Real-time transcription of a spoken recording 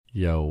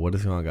Yo, what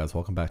is going on, guys?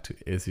 Welcome back to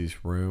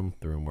Izzy's room,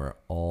 the room where it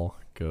all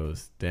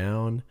goes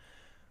down.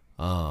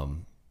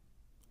 Um,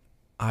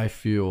 I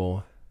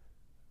feel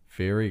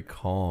very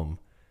calm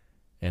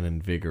and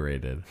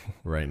invigorated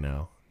right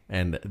now.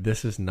 And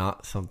this is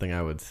not something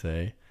I would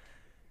say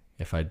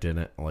if I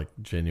didn't like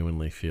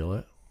genuinely feel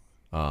it.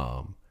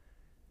 Um,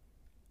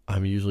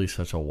 I'm usually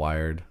such a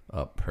wired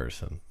up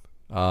person.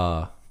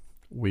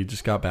 We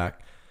just got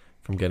back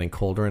from getting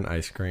colder and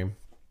ice cream.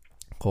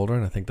 Colder,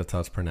 and I think that's how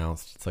it's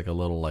pronounced. It's like a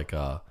little like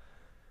a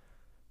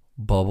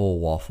bubble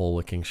waffle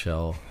looking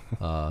shell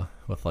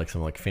with like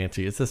some like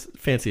fancy. It's this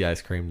fancy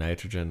ice cream,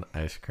 nitrogen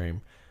ice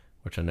cream,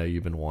 which I know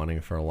you've been wanting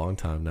for a long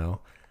time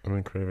now. I've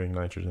been craving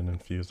nitrogen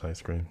infused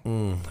ice cream.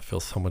 I feel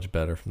so much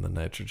better from the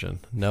nitrogen.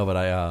 No,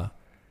 but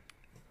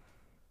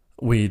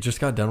we just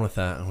got done with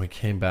that and we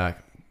came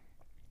back,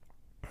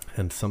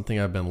 and something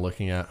I've been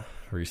looking at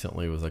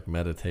recently was like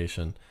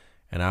meditation,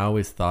 and I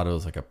always thought it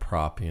was like a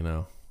prop,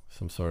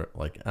 some sort of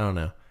like, I don't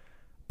know,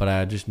 but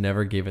I just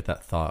never gave it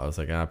that thought. I was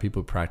like,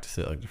 people who practice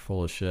it, like, they're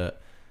full of shit.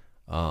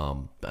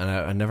 And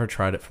I never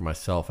tried it for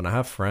myself, and I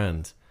have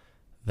friends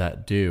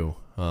that do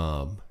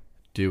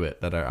it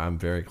that I'm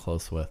very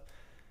close with,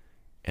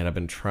 and I've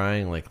been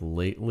trying like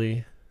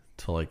lately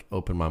to like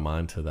open my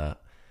mind to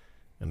that.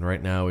 And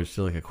right now we just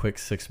do like a quick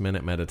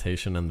 6-minute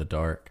meditation in the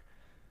dark,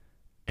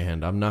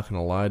 and I'm not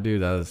gonna lie,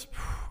 dude, that's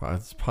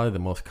probably the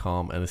most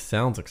calm, and it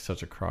sounds like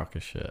such a crock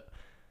of shit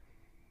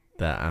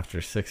that after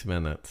 6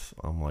 minutes,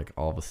 I'm like,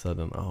 all of a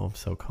sudden, oh, I'm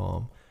so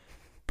calm.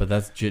 But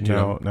that's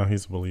now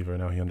he's a believer.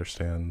 Now he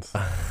understands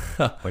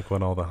like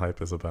what all the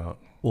hype is about.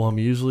 Well, I'm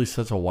usually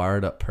such a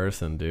wired up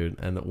person, dude.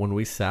 And when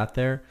we sat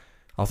there,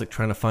 I was like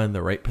trying to find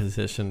the right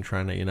position,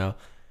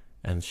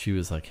 and she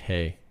was like,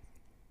 hey,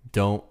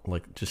 don't,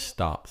 like, just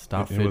stop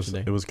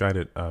fidgeting. It was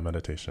guided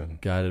meditation.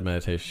 Guided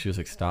meditation. She was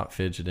like, stop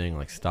fidgeting,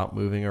 like, stop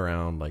moving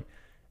around. Like,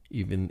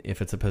 even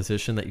if it's a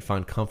position that you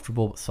find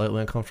comfortable, but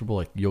slightly uncomfortable,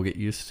 like, you'll get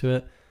used to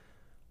it.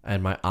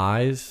 And my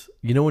eyes,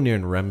 when you're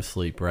in REM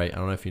sleep, right? I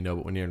don't know if you know,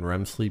 but when you're in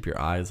REM sleep, your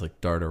eyes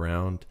like dart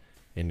around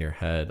in your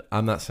head.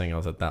 I'm not saying I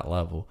was at that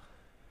level,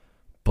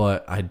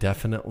 but I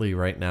definitely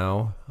right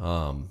now,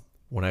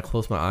 when I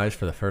close my eyes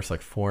for the first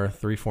like 4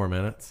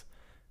 minutes,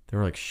 they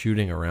were like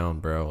shooting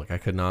around, bro. Like I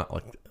could not,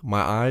 like, my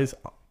eyes,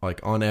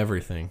 like on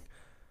everything.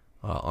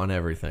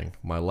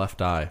 My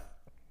left eye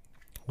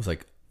was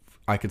like,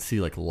 I could see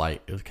like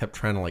light. It kept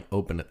trying to like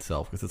open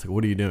itself because it's like,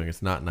 what are you doing?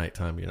 It's not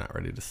nighttime. You're not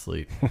ready to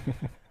sleep.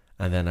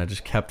 And then I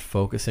just kept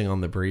focusing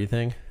on the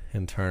breathing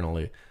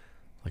internally.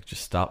 Like,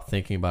 just stop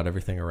thinking about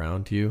everything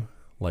around you.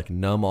 Like,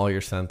 numb all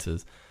your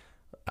senses.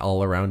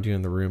 All around you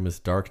in the room is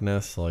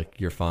darkness. Like,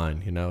 you're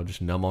fine,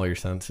 just numb all your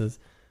senses.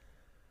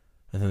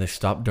 And then they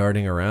stopped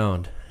darting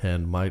around.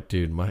 And my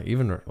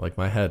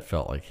head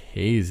felt like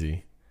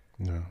hazy.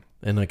 Yeah.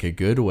 In like a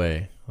good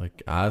way.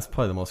 Like, that's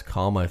probably the most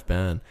calm I've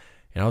been.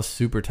 And I was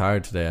super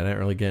tired today. I didn't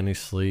really get any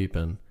sleep.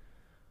 And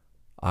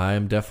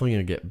I'm definitely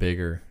going to get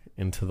bigger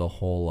into the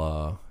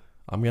whole,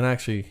 I'm going to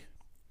actually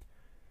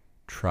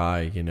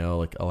try,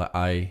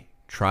 I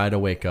try to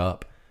wake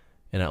up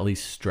and at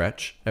least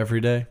stretch every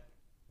day.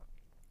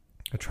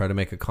 I try to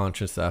make a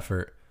conscious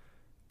effort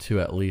to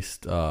at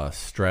least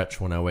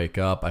stretch when I wake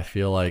up. I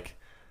feel like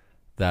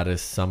that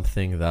is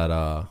something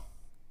that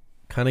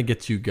kind of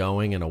gets you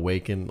going and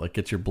awaken, like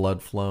gets your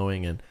blood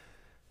flowing and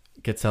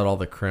gets out all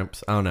the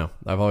crimps. I don't know.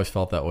 I've always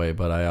felt that way,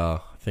 but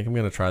I think I'm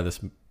going to try this,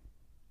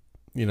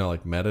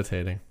 like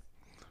meditating.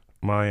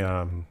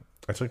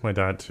 I took my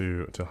dad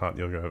to hot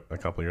yoga a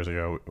couple years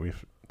ago.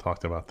 We've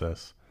talked about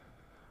this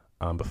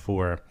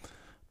before,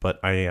 but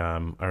I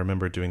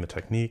remember doing the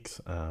techniques.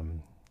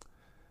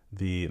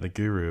 The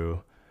guru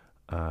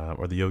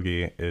or the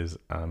yogi is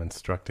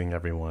instructing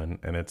everyone,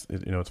 and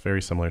it's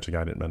very similar to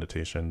guided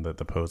meditation.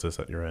 The poses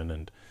that you're in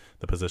and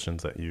the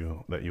positions that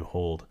you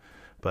hold.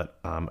 But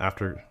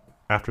after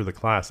the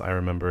class, I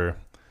remember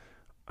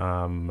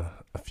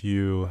a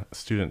few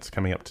students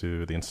coming up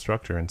to the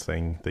instructor and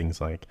saying things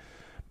like,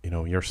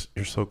 you're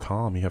so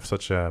calm. You have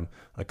such a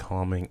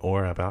calming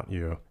aura about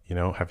you.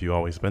 Have you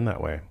always been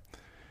that way?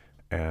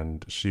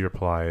 And she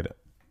replied,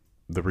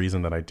 the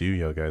reason that I do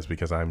yoga is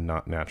because I'm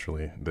not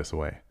naturally this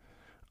way.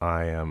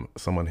 I am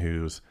someone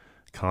who's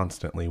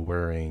constantly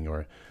worrying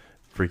or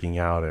freaking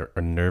out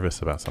or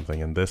nervous about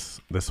something. And this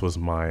was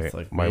my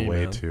way,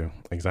 man. To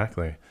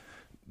exactly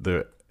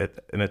and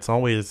it's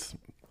always,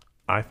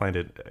 I find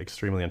it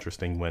extremely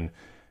interesting when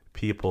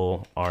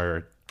people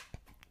are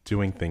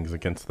doing things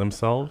against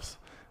themselves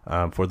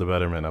for the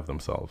betterment of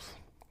themselves.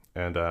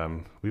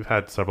 And we've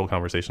had several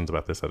conversations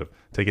about this that have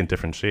taken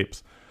different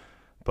shapes.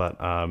 But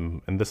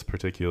in this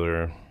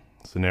particular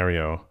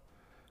scenario,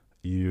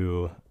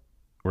 you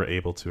were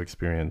able to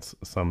experience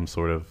some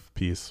sort of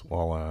peace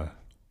while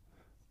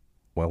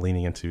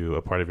leaning into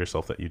a part of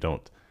yourself that you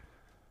don't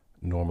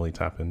normally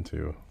tap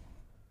into.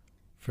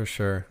 For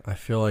sure. I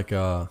feel like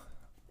the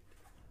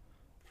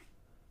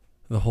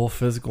whole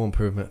physical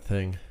improvement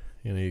thing,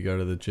 you go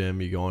to the gym,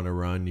 you go on a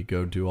run, you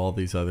go do all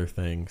these other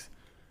things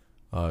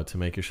to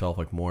make yourself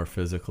like more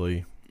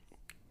physically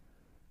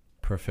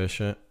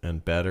proficient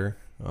and better.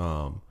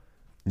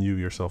 You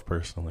yourself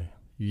personally.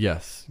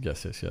 Yes.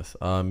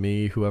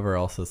 Me, whoever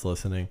else is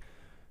listening,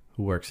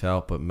 who works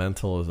out, but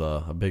mental is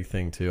a big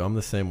thing too. I'm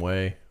the same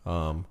way.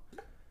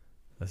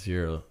 As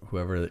your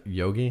whoever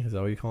yogi, is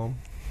that what you call him?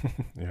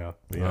 Yeah,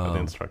 the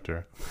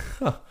instructor.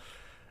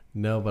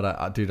 No,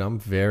 but dude,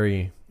 I'm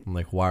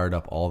like wired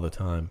up all the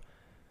time.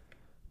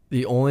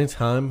 The only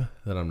time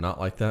that I'm not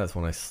like that is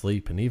when I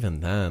sleep, and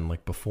even then,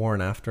 like before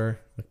and after,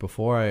 like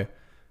before I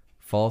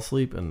fall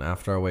asleep and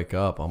after I wake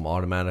up, I'm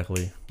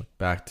automatically like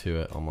back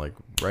to it. I'm like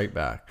right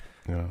back.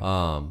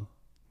 Yeah.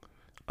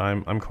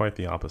 I'm quite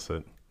the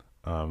opposite.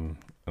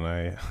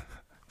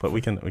 But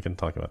we can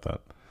talk about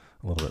that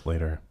a little bit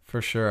later.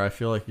 For sure, I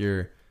feel like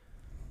you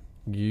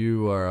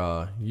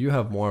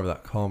have more of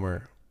that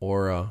calmer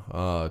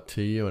aura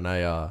to you, and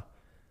I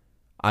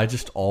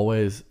just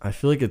always I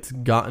feel like it's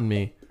gotten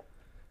me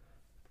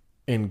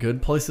in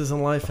good places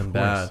in life and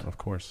bad. Of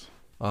course.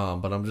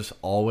 But I'm just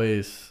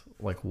always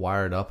like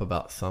wired up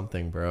about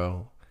something,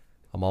 bro.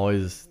 I'm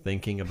always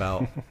thinking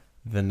about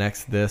the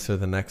next this or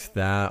the next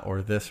that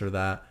or this or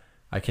that.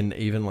 I can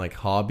even like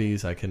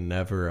hobbies. I can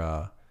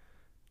never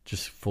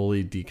just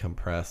fully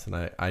decompress,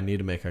 and I need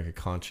to make like a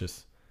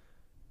conscious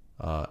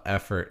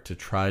effort to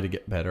try to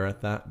get better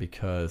at that,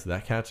 because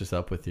that catches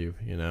up with you,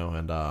 you know.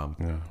 And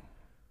Yeah.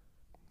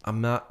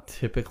 I'm not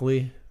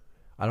typically.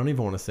 I don't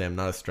even want to say I'm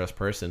not a stressed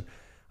person.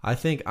 I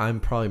think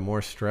I'm probably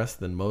more stressed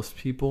than most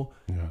people.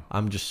 Yeah.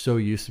 I'm just so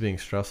used to being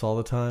stressed all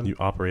the time. You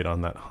operate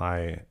on that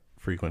high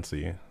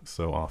frequency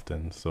so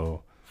often,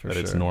 so that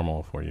it's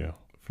normal for you.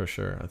 For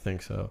sure, I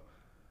think so.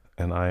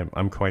 And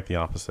I'm quite the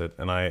opposite.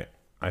 And I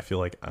feel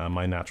like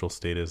my natural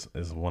state is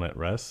one at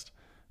rest,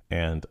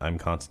 and I'm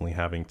constantly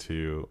having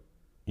to,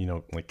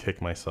 like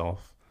kick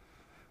myself,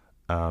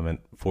 and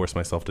force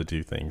myself to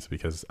do things,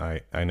 because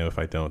I know if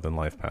I don't, then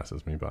life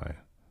passes me by.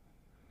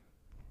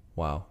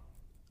 Wow.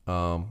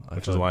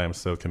 Which is why I'm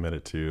so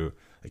committed to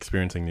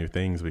experiencing new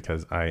things,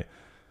 because I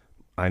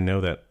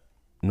know that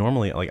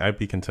normally, like, I'd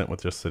be content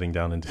with just sitting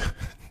down and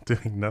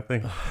doing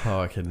nothing. Oh,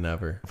 I could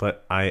never.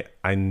 But I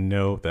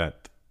know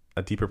that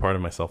a deeper part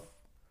of myself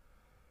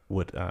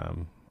would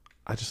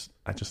I just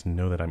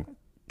know that I'm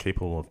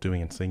capable of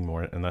doing and seeing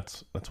more, and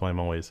that's why I'm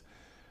always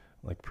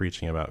like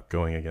preaching about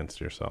going against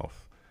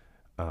yourself,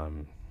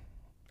 in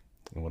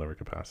whatever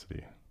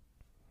capacity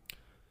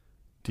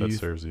that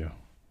serves you.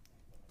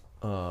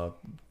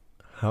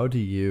 How do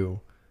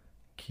you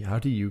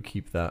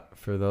keep that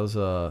for those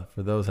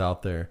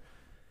out there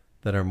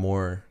that are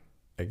more,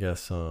 I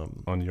guess,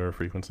 on your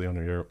frequency, on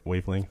your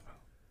wavelength?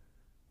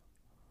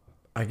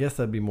 I guess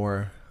that'd be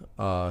more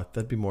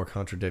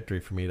contradictory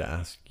for me to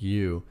ask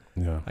you.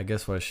 Yeah. I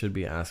guess what I should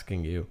be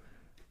asking you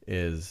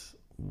is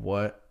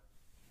what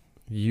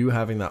you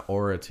having that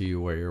aura to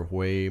you where you're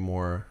way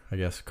more, I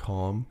guess,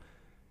 calm,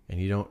 and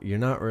you're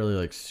not really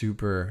like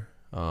super,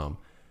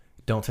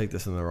 don't take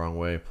this in the wrong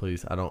way,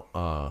 please. I don't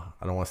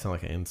want to sound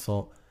like an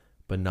insult,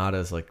 but not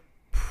as like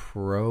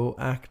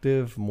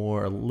proactive,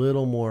 a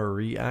little more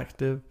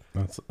reactive.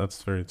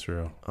 That's very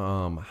true.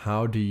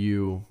 How do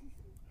you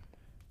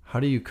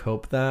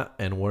cope that,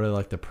 and what are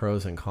like the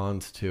pros and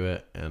cons to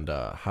it, and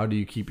how do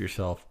you keep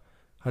yourself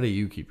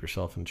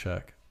in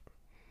check?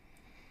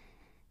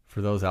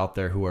 For those out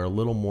there who are a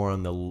little more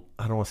on the,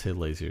 I don't want to say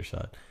lazier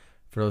side,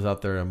 for those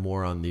out there that are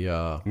more on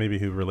the maybe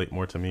who relate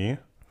more to me,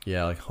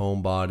 like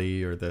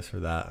homebody or this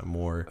or that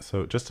more.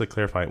 So just to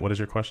clarify, what is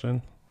your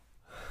question?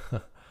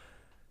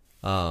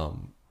 For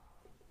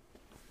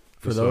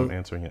those, so I'm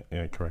answering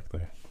it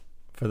correctly.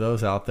 For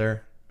those out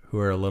there who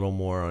are a little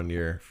more on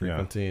your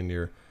frequency and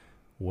your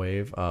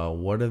wave,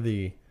 what are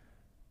the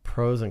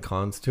pros and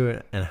cons to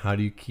it, and how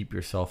do you keep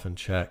yourself in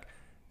check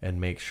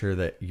and make sure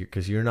that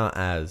because you're not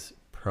as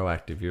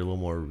proactive, you're a little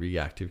more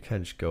reactive,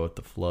 kind of just go with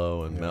the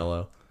flow and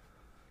mellow.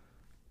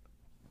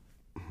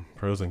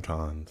 Pros and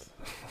cons.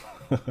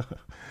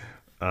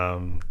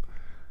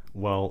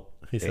 Well,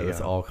 he said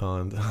it's all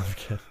cons.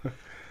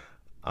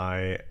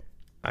 I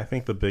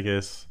think the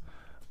biggest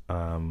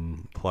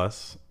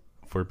plus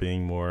for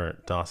being more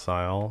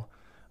docile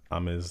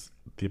is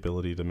the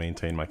ability to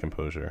maintain my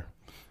composure.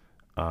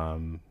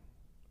 Earlier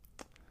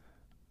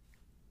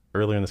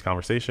in this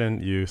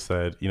conversation, you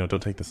said,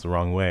 don't take this the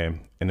wrong way.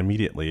 And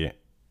immediately,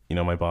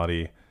 my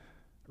body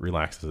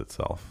relaxes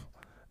itself.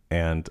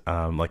 And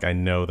like I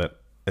know that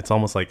it's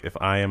almost like if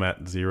I am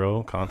at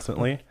 0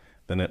 constantly,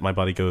 then my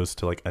body goes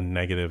to like a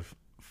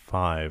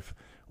 -5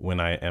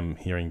 when I am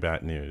hearing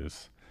bad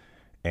news.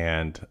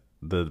 And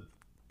the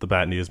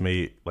bad news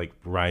may like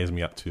rise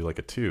me up to like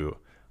a 2,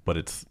 but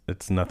it's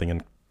nothing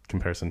in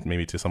comparison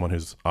maybe to someone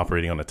who's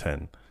operating on a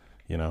 10,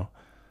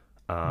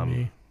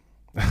 Me.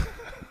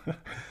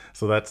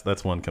 So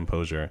that's one,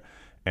 composure.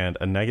 And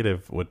a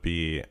negative would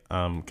be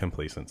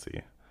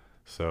complacency.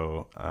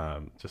 So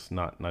just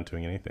not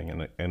doing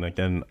anything. And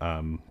again,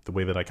 the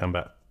way that I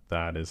combat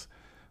that is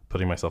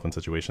putting myself in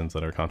situations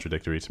that are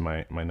contradictory to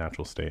my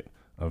natural state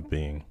of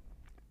being.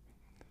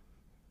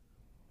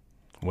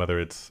 Whether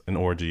it's an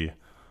orgy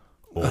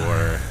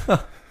or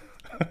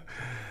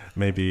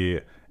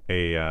maybe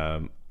a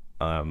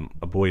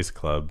boys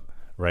club,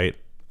 right?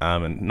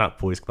 And not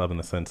boys club in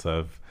the sense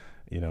of,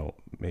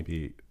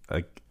 maybe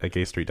a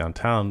gay street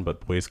downtown,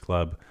 but boys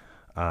club,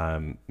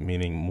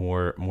 meaning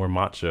more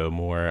macho,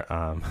 more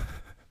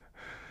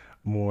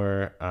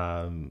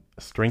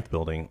strength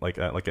building, like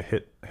a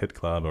hit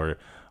club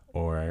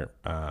or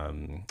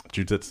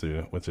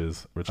jujitsu, which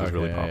is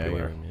really popular. I hear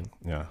what you mean.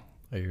 Yeah,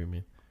 I hear what you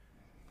mean.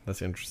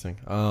 That's interesting.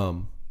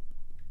 And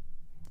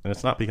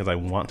it's not because I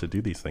want to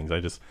do these things.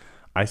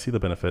 I see the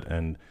benefit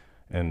and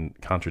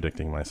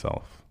contradicting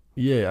myself.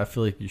 Yeah, I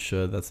feel like you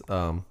should.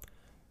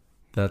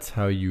 That's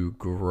how you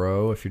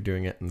grow if you're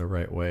doing it in the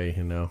right way.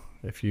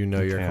 If you're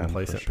a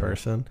complacent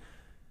person,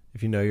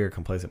 if you're a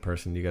complacent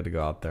person, you got to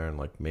go out there and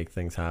like make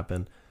things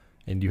happen,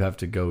 and you have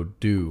to go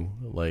do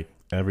like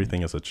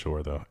everything is a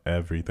chore though.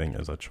 Everything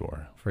is a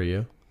chore for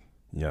you.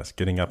 Yes,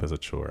 getting up is a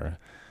chore.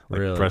 Like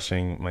really?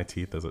 Brushing my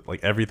teeth is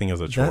everything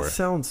is a chore. That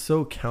sounds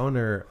so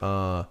counter.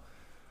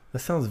 That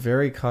sounds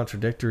very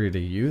contradictory to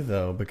you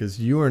though, because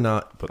you are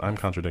not. But I'm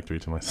contradictory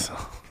to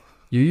myself.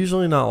 You're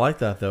usually not like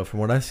that though. From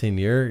what I've seen,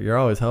 you're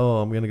always,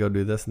 I'm gonna go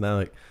do this and that.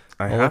 Like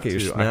I have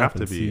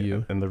to be,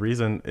 you. And the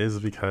reason is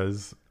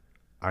because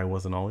I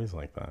wasn't always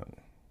like that.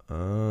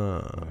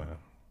 Yeah.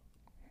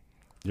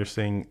 You're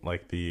saying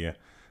like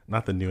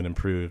not the new and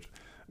improved.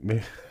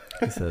 Maybe,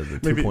 he said the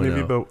 2.0.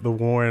 maybe the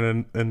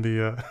Warren and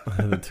the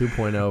the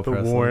 2.0. The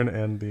Warren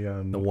and the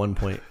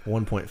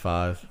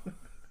 1.5.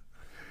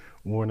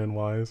 Warren and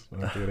Wise.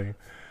 I'm kidding.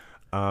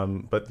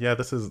 But yeah,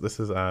 this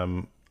is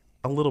a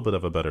little bit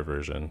of a better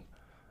version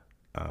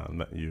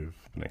that you've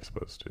been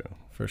exposed to.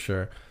 For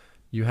sure.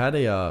 You had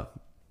so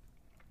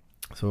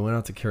we went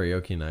out to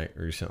karaoke night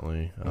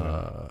recently,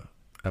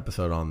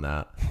 episode on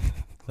that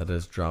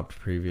has dropped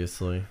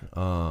previously.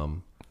 We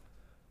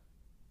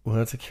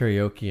went out to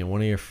karaoke and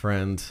one of your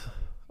friends,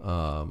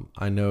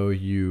 I know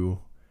you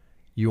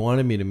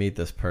wanted me to meet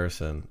this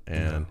person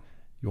and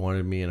you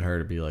wanted me and her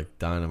to be like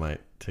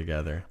dynamite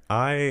together.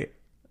 I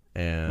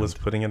was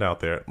putting it out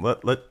there.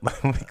 Let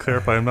me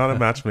clarify, I'm not a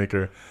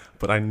matchmaker,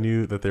 but I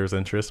knew that there was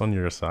interest on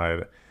your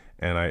side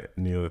and I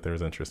knew that there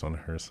was interest on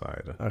her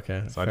side.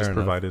 Okay. So I just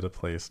provided a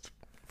place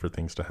for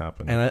things to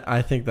happen. And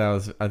I think that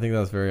was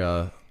very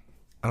I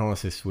don't want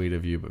to say sweet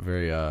of you, but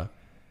very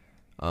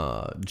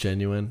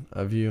genuine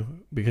of you,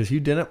 because you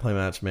didn't play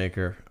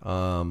matchmaker.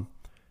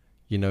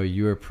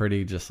 You were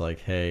pretty just like,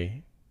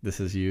 hey, this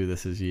is you.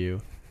 This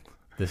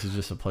is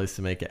just a place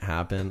to make it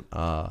happen,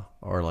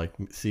 or like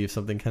see if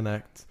something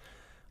connects.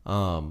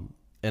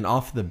 And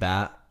off the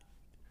bat,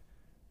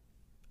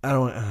 I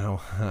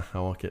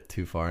won't get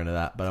too far into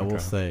that, but I will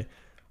say,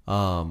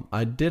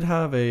 I did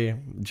have a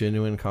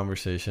genuine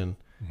conversation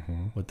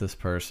with this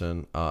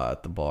person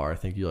at the bar. I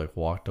think you like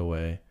walked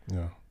away.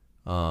 Yeah.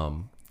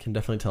 Can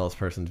definitely tell this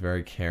person's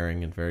very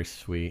caring and very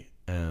sweet,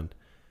 and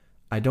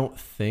I don't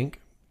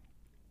think,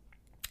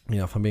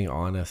 if I'm being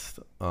honest,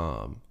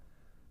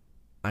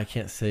 I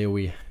can't say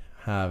we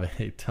have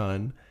a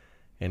ton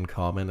in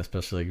common,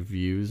 especially like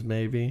views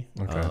maybe.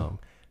 Okay.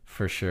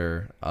 For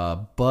sure.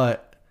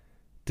 But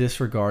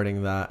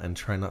disregarding that and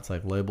trying not to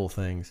like label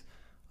things,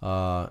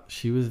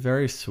 she was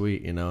very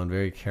sweet, and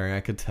very caring. I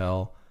could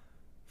tell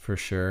for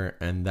sure.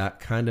 And that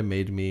kind of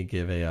made me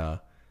give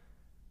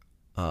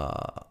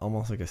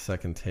almost like a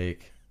second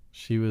take.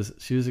 She was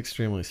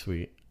extremely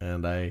sweet,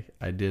 and I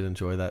did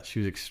enjoy that. She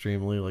was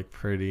extremely like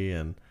pretty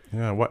and.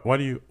 Yeah. What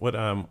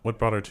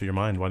brought her to your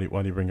mind? Why do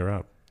you bring her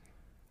up?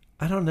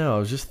 I don't know. I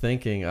was just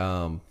thinking.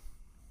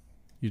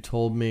 You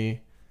told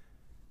me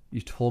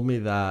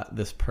that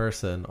this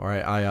person, or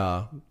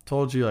I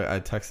told you, like, I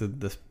texted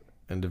this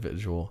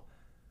individual,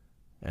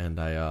 and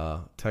I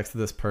texted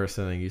this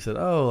person, and you said,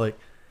 "Oh, like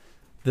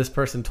this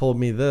person told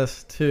me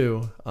this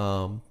too."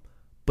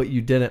 But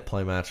you didn't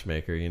play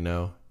matchmaker.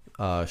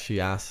 She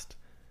asked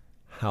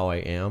how I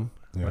am,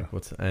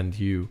 and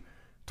you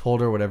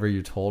told her whatever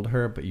you told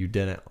her, but you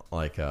didn't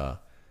like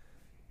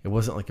it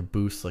wasn't like a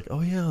boost, like,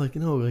 oh yeah, like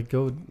like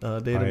go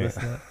date him, this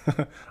and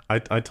that.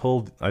 I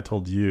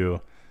told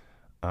you,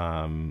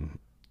 and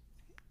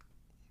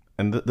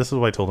this is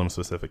what I told him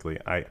specifically.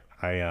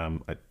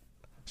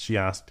 She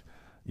asked,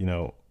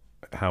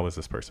 how is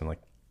this person?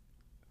 Like,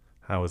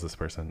 how is this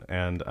person?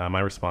 And my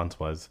response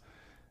was,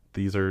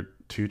 these are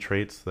two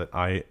traits that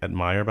I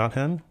admire about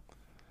him.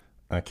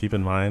 Keep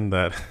in mind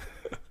that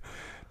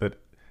that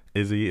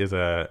Izzy is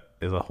a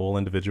whole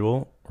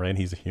individual, right?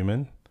 He's a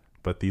human.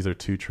 But these are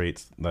two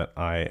traits that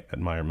I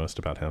admire most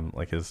about him,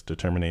 like his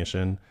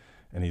determination,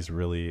 and he's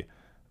really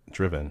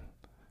driven.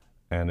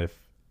 And if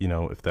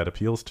that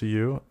appeals to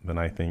you, then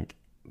I think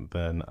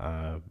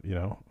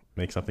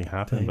make something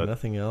happen. Dang, but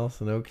nothing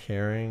else, no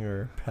caring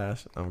or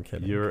passion. I'm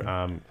kidding. You're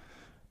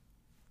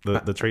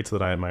the traits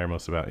that I admire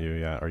most about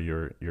you, are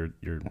you're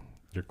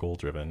goal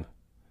driven,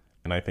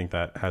 and I think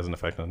that has an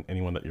effect on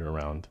anyone that you're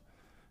around,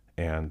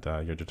 and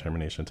your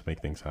determination to make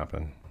things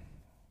happen.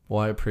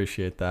 Well, I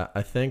appreciate that.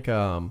 I think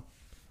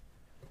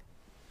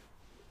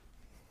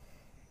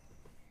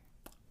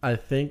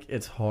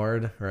it's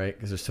hard, right?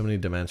 Because there's so many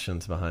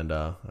dimensions behind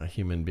a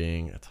human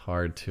being. It's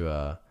hard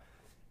to.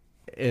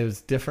 It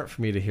was different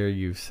for me to hear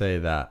you say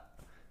that.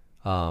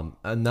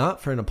 And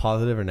not for in a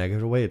positive or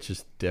negative way. It's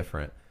just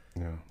different.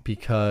 Yeah.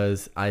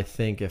 Because I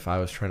think if I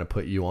was trying to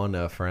put you on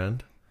to a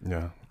friend,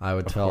 Yeah. I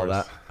would Of tell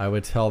course.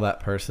 that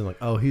person like,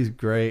 oh, he's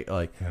great.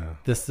 Like Yeah.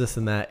 this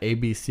and that, A,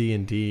 B, C,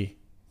 and D,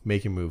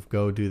 make a move.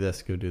 Go do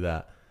this, go do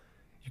that.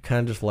 You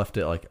kind of just left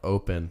it like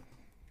open.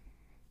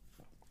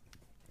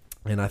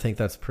 And I think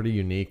that's pretty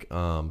unique.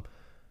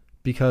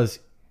 Because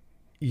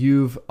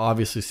you've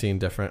obviously seen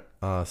different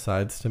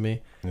sides to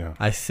me. Yeah.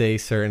 I say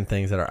certain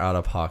things that are out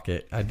of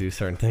pocket. I do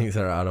certain things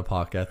that are out of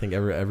pocket. I think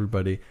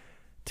everybody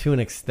to an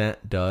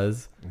extent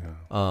does.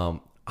 Yeah.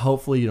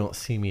 Hopefully you don't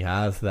see me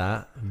as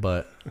that,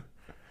 but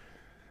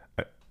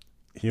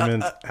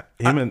Humans,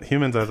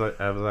 as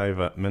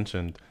I've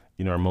mentioned,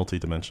 are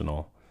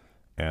multidimensional,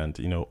 and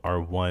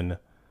our one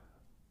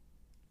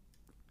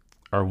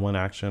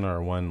action,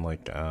 our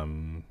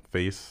one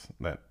face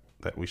that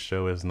we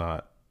show is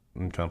not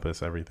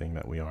encompass everything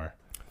that we are.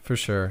 for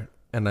sure.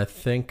 And I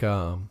think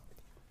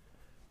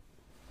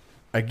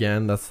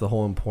again, that's the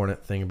whole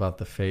important thing about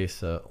the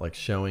face, like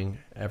showing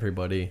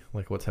everybody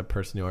like what type of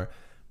person you are.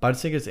 But I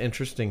just think it's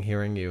interesting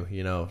hearing you,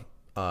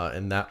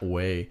 in that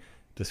way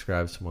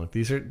describe someone.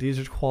 These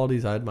are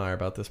qualities I admire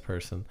about this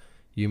person.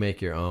 You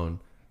make your own,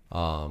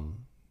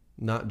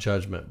 not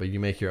judgment, but you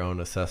make your own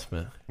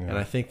assessment. Yeah. And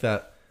I think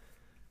that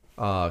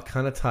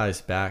kind of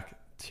ties back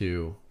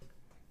to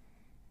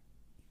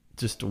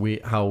just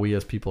how we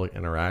as people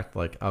interact.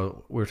 Like we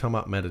were talking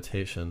about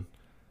meditation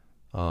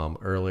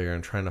earlier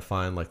and trying to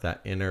find like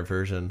that inner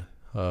version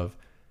of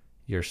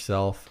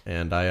yourself.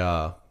 And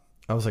I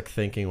was like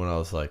thinking when I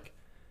was like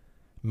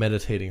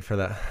meditating for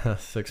that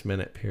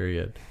 6-minute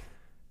period,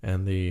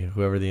 and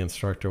whoever the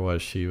instructor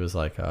was, she was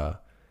like kind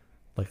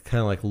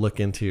of like look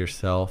into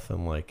yourself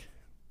and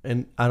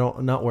I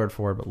don't, not word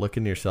for word, but look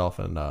into yourself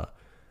and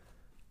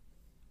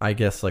I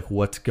guess like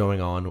what's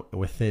going on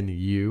within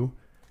you.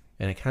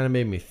 And it kind of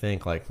made me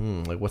think like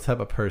what type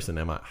of person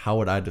am I? How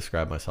would I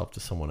describe myself to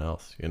someone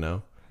else?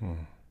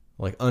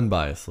 Like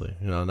unbiasedly,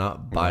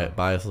 not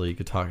biasedly. You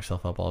could talk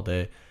yourself up all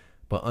day,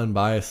 but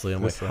unbiasedly,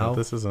 I'm how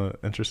this is an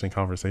interesting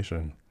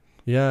conversation.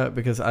 Yeah,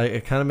 because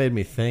it kind of made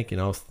me think.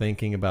 I was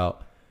thinking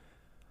about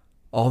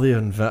all the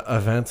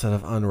events that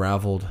have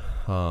unraveled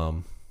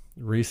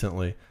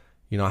recently.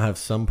 I have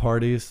some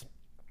parties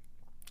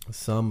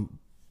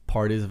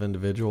of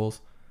individuals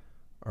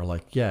are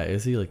like, yeah,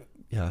 Izzy, like,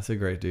 yeah, that's a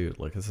great dude.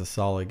 Like, it's a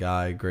solid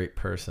guy, great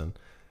person.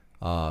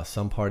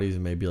 Some parties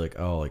may be like,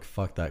 oh, like,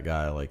 fuck that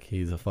guy. Like,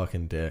 he's a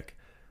fucking dick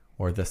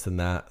or this and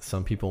that.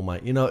 Some people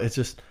might, it's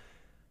just,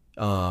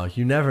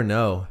 you never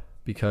know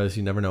because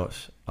you never know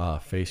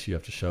what face you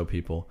have to show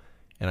people.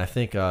 And I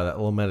think that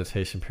little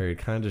meditation period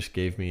kind of just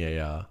gave me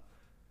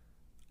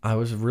I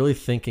was really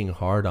thinking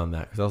hard on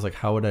that because I was like,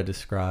 how would I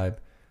describe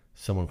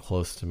someone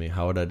close to me?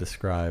 How would I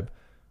describe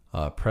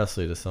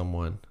Presley to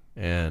someone?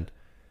 And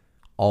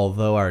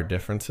although our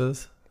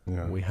differences,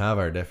 we have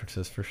our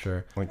differences for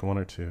sure. Like one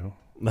or two.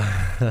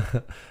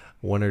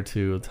 One or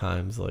two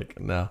times, like,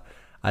 no.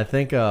 I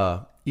think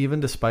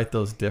even despite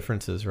those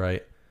differences,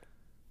 right,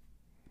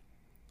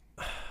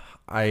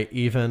 I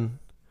even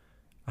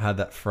had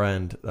that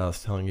friend that I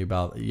was telling you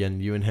about,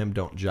 and you and him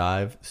don't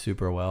jive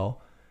super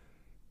well.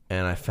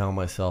 And I found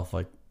myself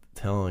like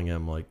telling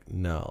him like,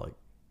 no, like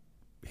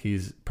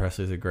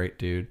Presley's a great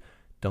dude.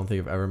 Don't think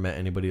I've ever met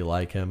anybody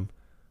like him.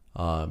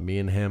 Me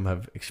and him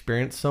have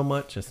experienced so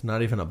much. It's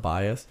not even a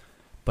bias,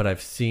 but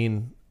I've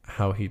seen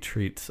how he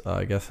treats,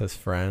 I guess, his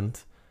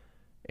friends,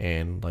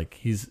 and like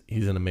he's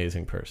an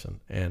amazing person.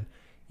 And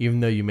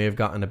even though you may have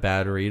gotten a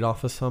bad read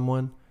off of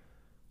someone,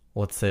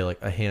 let's say like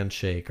a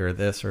handshake or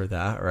this or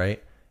that,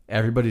 right?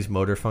 Everybody's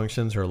motor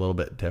functions are a little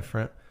bit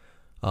different.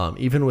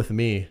 Even with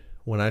me,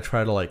 when I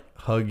try to like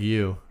hug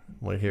you,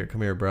 like, here,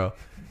 come here, bro.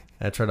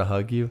 I try to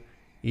hug you,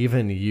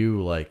 even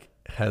you like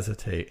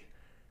hesitate.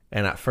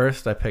 And at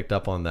first I picked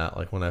up on that.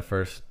 Like when I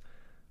first,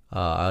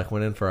 I like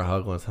went in for a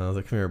hug once and I was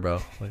like, come here,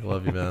 bro. Like,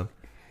 love you, man.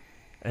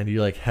 And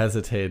you like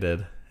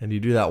hesitated and you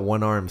do that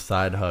one arm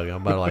side hug.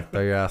 I'm about to like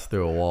throw your ass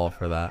through a wall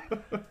for that.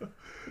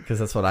 Because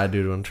that's what I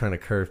do when I'm trying to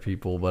curve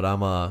people. But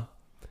I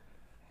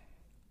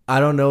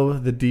don't know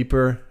the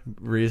deeper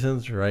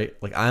reasons, right?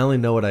 Like I only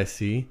know what I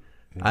see.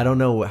 Yeah. I don't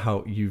know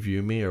how you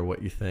view me or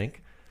what you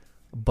think.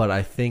 But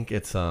I think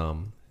it's, I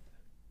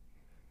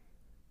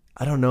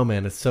don't know,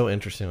 man. It's so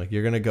interesting. Like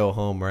you're going to go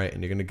home, right?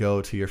 And you're going to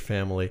go to your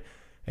family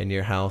and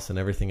your house and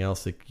everything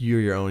else. Like you're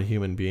your own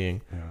human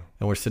being. Yeah.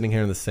 And we're sitting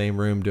here in the same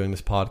room doing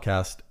this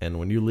podcast. And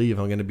when you leave,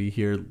 I'm going to be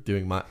here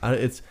doing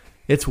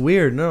it's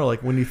weird. No,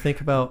 like when you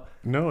think about.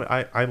 No,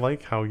 I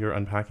like how you're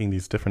unpacking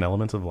these different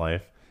elements of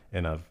life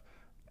and of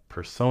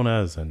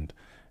personas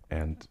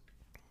and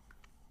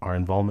our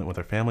involvement with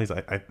our families.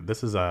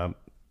 This is a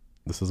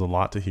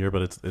lot to hear,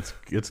 but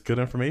it's good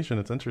information.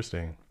 It's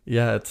interesting.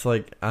 Yeah, it's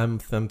like I'm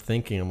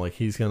thinking. I'm like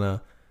he's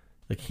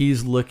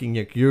looking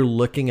at you're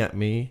looking at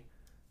me,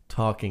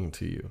 talking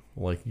to you.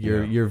 Like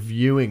you're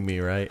viewing me,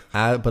 right?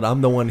 But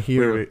I'm the one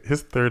here. Wait,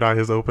 his third eye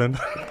is open.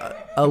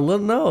 a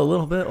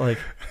little bit like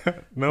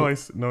No, I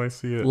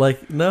see it.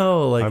 like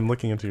no, like I'm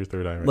looking into your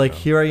third eye right like now.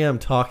 here I am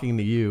talking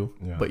to you,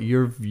 Yeah. but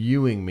you're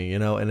viewing me,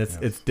 and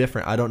it's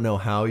different. I don't know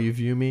how you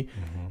view me,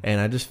 and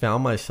I just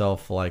found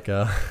myself like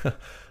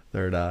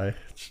third eye,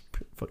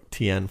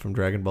 Tien from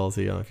Dragon Ball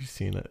Z. I don't know if you've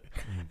seen it.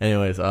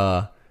 Anyways,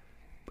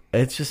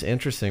 it's just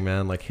interesting,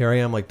 man. Like here I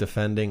am, like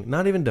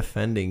not even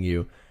defending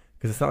you,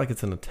 because it's not like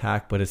it's an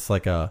attack, but it's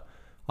like a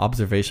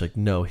observation. Like,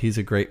 no, he's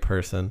a great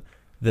person.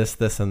 This,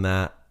 and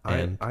that.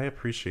 And I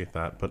appreciate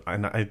that, but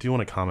I do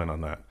want to comment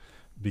on that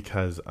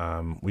because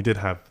we did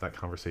have that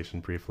conversation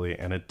briefly,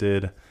 and it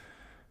did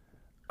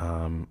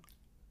unnerve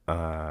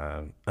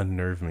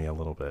me a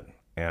little bit,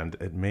 and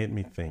it made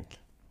me think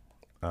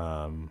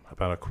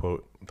about a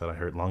quote that I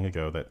heard long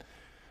ago that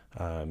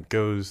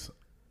goes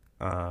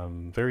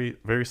very,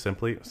 very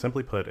simply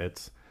put,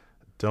 it's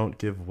don't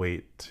give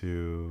weight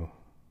to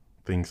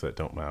things that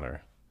don't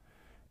matter.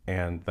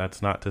 And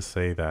that's not to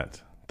say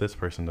that this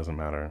person doesn't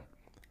matter,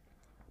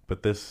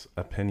 but this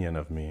opinion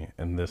of me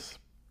in this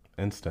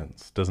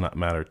instance does not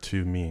matter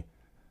to me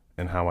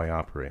and how I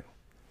operate.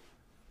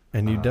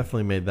 And you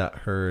definitely made that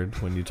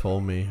heard when you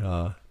told me.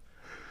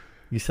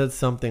 You said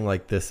something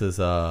like, "This is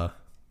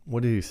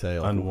what did you say?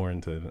 Like,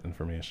 unwarranted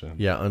information."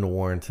 Yeah,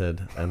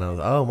 unwarranted. And I was,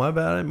 oh, my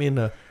bad. I mean,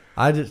 I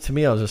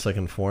was just like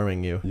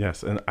informing you.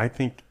 Yes, and I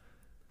think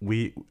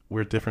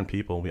we're different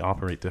people. We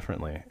operate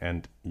differently,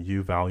 and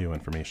you value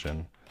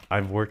information.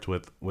 I've worked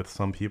with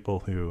some people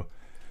who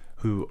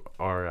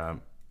are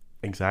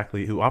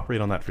who operate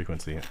on that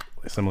frequency,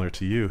 similar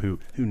to you, who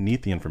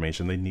need the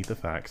information, they need the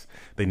facts,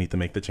 they need to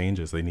make the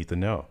changes, they need to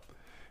know.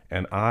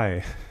 And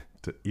I,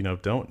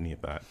 don't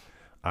need that.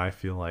 I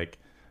feel like,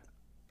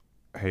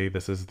 hey,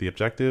 this is the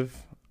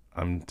objective.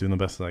 I'm doing the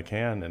best that I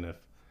can, and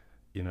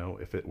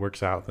if it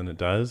works out, then it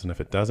does, and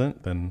if it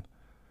doesn't, then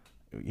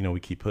we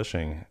keep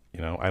pushing.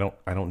 I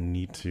don't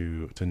need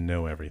to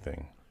know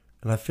everything.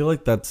 And I feel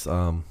like that's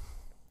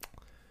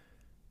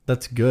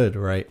good,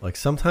 right? Like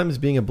sometimes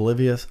being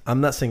oblivious, I'm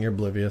not saying you're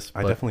oblivious,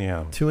 but I definitely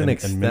am to an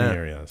extent, in many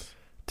areas.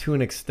 To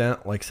an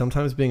extent, like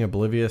sometimes being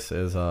oblivious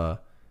is for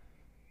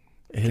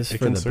the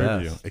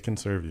best. It can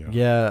serve you.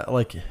 Yeah,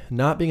 like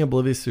not being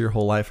oblivious to your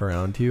whole life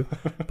around you,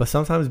 but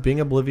sometimes being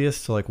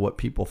oblivious to like what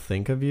people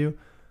think of you.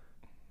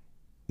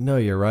 No,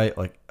 you're right.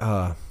 Like,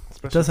 it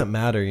doesn't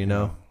matter,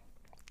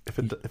 If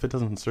it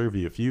doesn't serve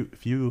you,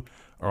 if you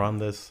are on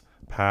this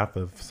path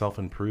of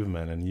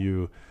self-improvement and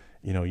you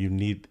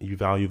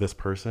value this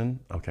person,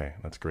 okay,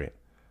 that's great.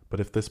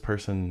 But if this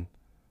person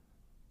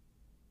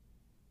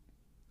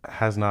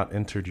has not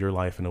entered your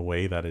life in a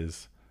way that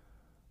is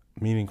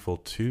meaningful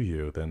to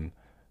you, then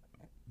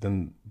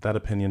that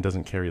opinion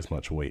doesn't carry as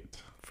much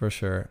weight. For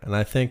sure. And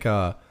I think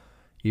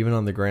even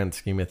on the grand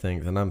scheme of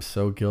things, and I'm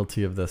so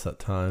guilty of this at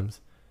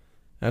times,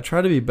 I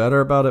try to be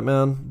better about it,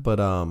 man,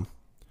 but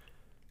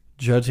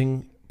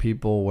judging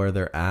people where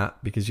they're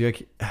at, because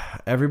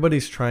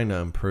everybody's trying to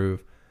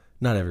improve.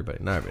 Not everybody.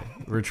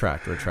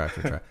 Retract.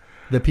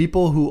 The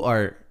people who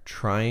are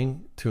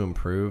trying to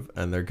improve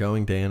and they're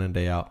going day in and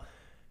day out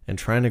and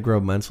trying to grow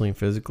mentally and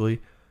physically,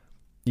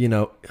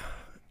 you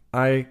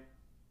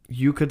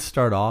could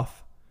start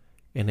off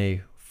in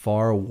a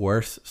far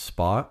worse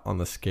spot on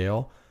the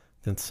scale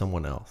than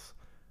someone else.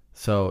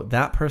 So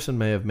that person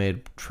may have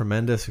made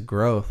tremendous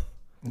growth.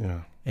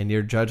 Yeah. And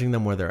you're judging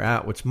them where they're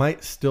at, which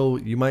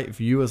you might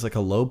view as like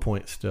a low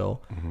point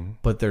still,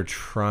 but they're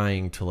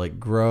trying to like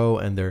grow,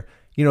 and they're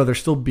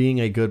still being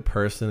a good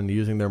person and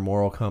using their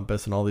moral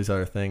compass and all these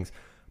other things,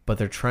 but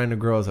they're trying to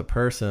grow as a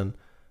person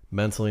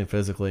mentally and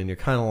physically, and you're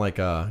kind of like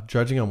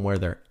judging them where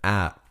they're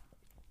at.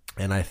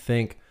 And I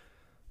think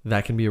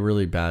that can be a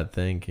really bad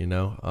thing,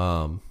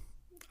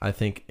 I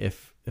think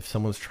if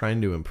someone's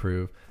trying to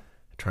improve,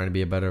 trying to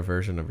be a better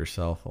version of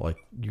yourself, like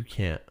you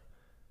can't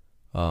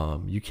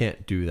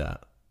do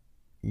that.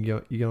 You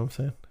get what I'm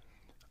saying?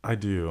 I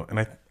do. And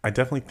I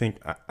definitely think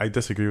I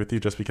disagree with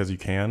you just because you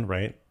can,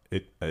 right?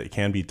 It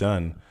can be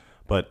done,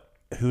 but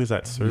who is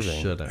that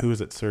serving? Who is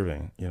it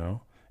serving?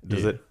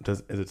 Is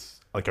it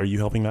like, are you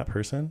helping that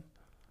person?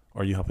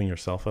 Are you helping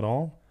yourself at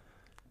all?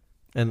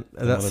 And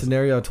that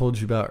scenario I told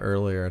you about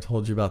earlier, I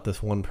told you about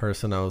this one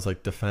person I was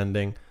like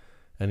defending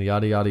and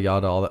yada, yada,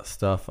 yada, all that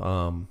stuff.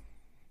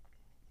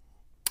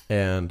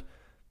 And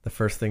the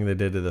first thing they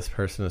did to this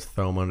person is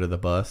throw them under the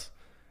bus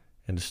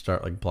and just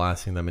start like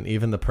blasting them. And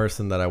even the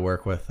person that I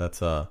work with,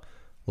 that's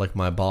like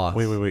my boss.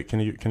 Wait. Can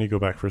you go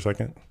back for a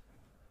second?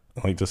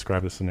 Like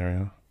describe the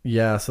scenario.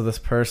 Yeah. So this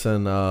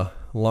person,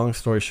 long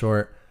story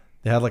short,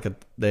 they had like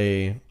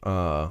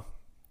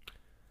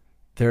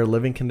their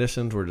living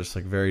conditions were just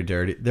like very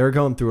dirty. They were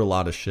going through a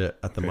lot of shit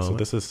at the moment. So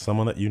this is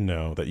someone that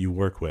that you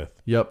work with.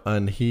 Yep.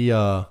 And he,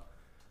 I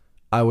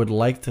would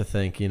like to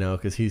think,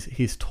 cause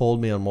he's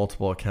told me on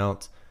multiple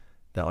accounts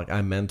that like I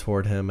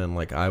mentored him and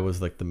like I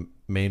was like the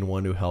main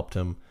one who helped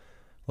him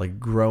like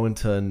grow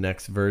into a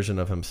next version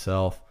of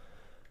himself.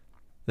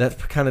 That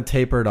kind of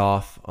tapered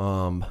off.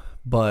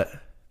 But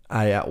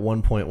I at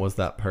one point was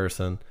that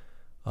person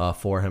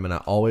for him, and I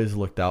always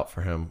looked out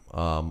for him.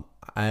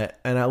 And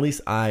at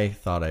least I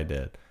thought I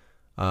did.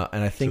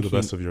 And I think to the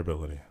best of your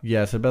ability.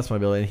 Yeah, to the best of my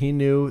ability. And he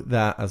knew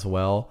that as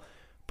well.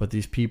 But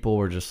these people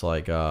were just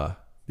like,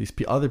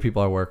 other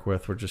people I work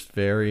with were just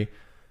very,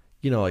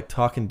 like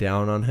talking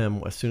down on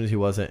him as soon as he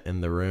wasn't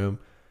in the room.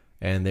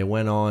 And they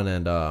went on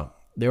and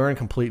they were in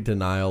complete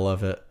denial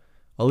of it.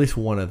 At least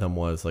one of them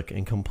was like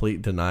in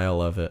complete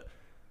denial of it.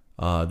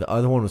 The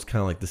other one was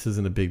kind of like, this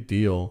isn't a big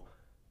deal.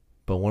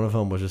 But one of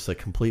them was just like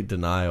complete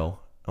denial.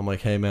 I'm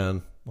like, hey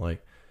man,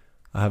 like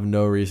I have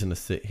no reason to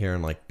sit here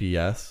and like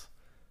BS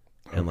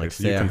and like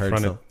so say I heard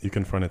something. You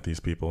confronted these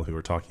people who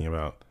were talking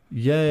about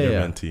your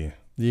mentee.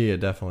 Yeah,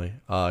 definitely.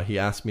 He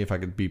asked me if I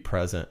could be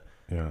present.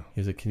 Yeah. He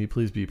was like, "Can you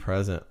please be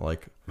present?"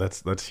 Like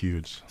that's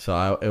huge. So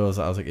I was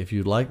like, "If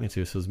you'd like me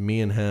to." So it was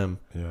me and him.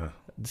 Yeah.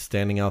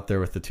 Standing out there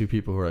with the two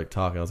people who were like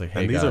talking. I was like,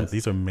 "Hey and guys,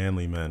 these are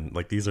manly men.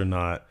 Like these are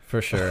not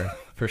for sure,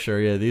 for sure.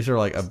 Yeah, these are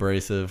like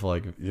abrasive.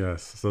 Like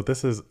yes. So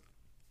this is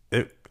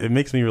it. It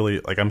makes me really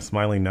like I'm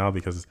smiling now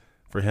because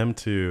for him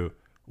to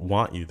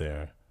want you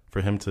there,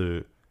 for him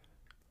to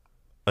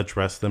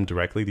address them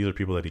directly. These are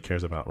people that he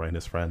cares about, right?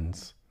 His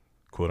friends,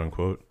 quote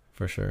unquote.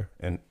 For sure.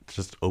 And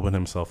just open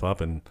himself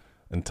up and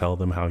tell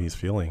them how he's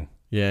feeling.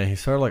 Yeah, he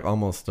started like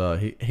almost,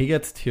 he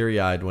gets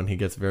teary-eyed when he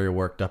gets very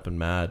worked up and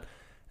mad.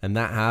 And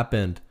that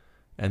happened.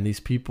 And these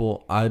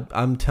people,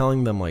 I'm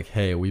telling them like,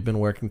 hey, we've been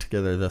working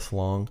together this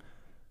long.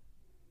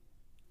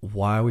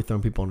 Why are we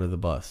throwing people under the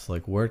bus?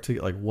 Like, what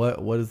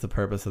is the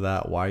purpose of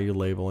that? Why are you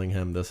labeling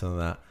him this and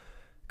that?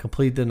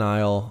 Complete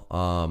denial.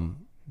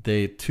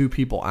 Two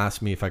people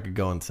asked me if I could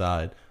go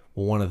inside.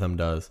 Well, one of them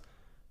does.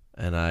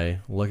 And I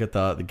look at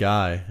the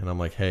guy and I'm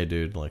like, hey,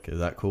 dude, like, is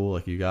that cool?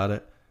 Like, you got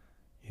it?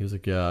 He was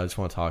like, yeah, I just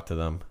want to talk to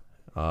them.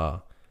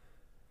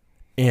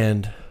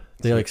 And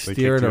they like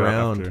steer it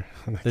around.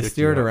 They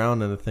steer it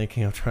around and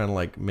thinking I'm trying to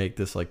like make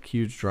this like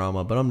huge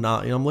drama, but I'm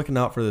not. I'm looking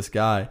out for this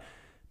guy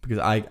because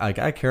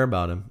I care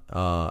about him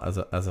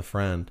as a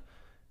friend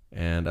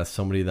and as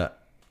somebody that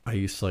I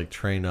used to like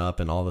train up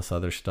and all this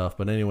other stuff.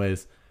 But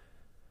anyways,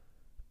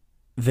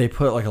 they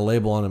put like a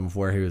label on him of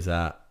where he was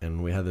at,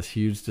 and we had this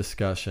huge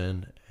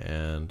discussion.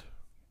 And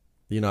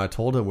I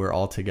told him we're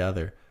all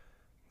together.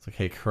 It's like,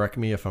 hey, correct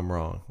me if I'm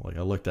wrong. Like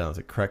I looked down, I was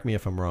like, correct me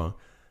if I'm wrong.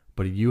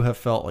 But you have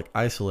felt like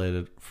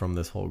isolated from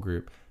this whole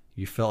group.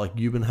 You felt like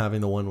you've been having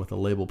the one with a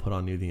label put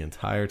on you the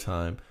entire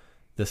time.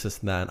 This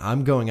and that. And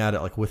I'm going at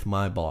it like with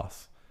my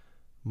boss,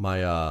 my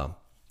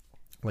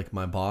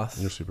boss,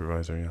 your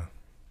supervisor, yeah,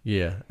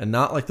 yeah, and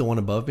not like the one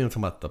above me. I'm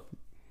talking about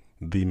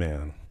the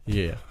man,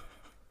 yeah,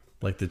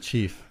 like the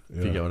chief.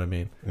 If you get what I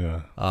mean,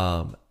 yeah.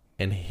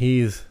 And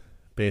he's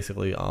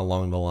basically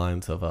along the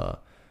lines of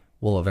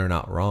well, they're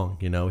not wrong.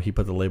 He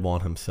put the label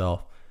on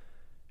himself.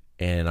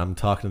 And I'm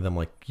talking to them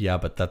like, yeah,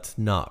 but that's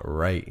not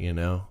right,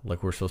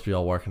 Like we're supposed to be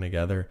all working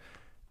together.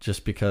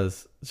 Just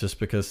because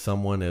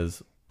someone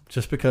is,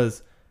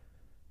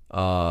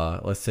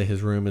 let's say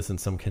his room is in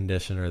some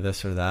condition or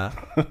this or that.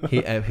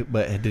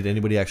 But did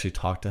anybody actually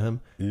talk to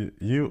him?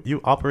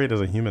 You operate as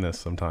a humanist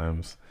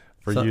sometimes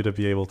for you to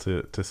be able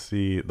to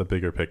see the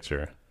bigger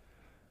picture.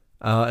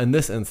 In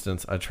this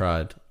instance, I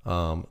tried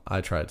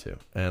to,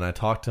 and I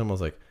talked to him. I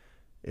was like,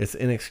 it's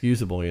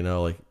inexcusable,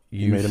 like.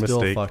 You made a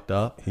mistake. Fucked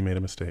up. He made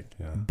a mistake,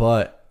 yeah.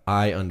 But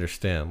I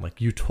understand. Like,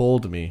 you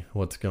told me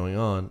what's going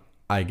on.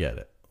 I get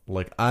it.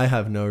 Like, I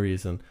have no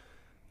reason.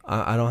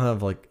 I don't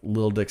have, like,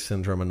 little dick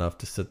syndrome enough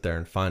to sit there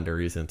and find a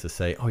reason to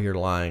say, oh, you're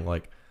lying.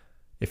 Like,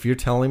 if you're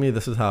telling me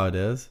this is how it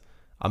is,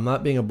 I'm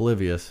not being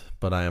oblivious,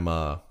 but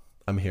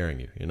I'm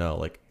hearing you,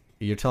 Like,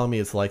 you're telling me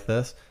it's like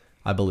this,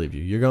 I believe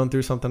you. You're going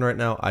through something right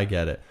now, I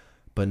get it.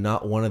 But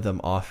not one of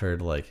them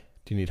offered, like,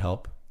 do you need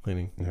help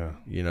cleaning,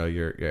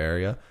 your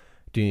area?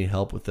 Do you need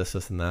help with this,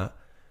 and that?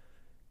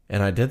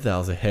 And I did that. I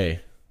was like,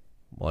 hey,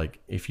 like,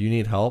 if you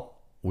need help,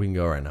 we can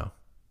go right now.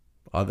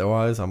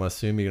 Otherwise, I'm going to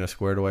assume you're going to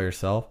square it away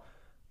yourself.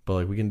 But,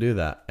 like, we can do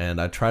that. And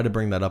I tried to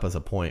bring that up as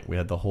a point. We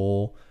had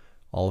all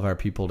of our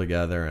people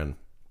together. And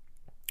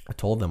I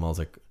told them, I was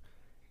like,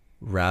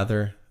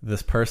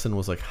 this person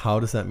was like, how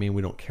does that mean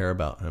we don't care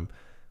about him?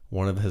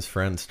 One of his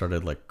friends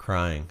started, like,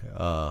 crying.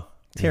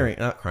 Tearing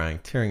up.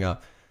 He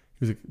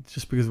was like,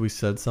 just because we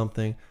said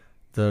something...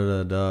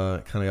 kind of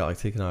got like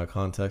taken out of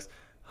context.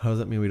 How does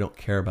that mean we don't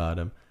care about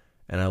him?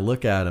 And I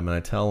look at him and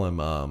I tell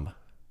him,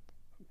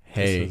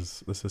 hey,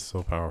 this is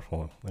so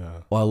powerful.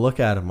 Yeah. Well, I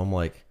look at him, I'm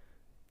like,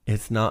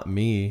 it's not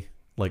me.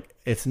 Like,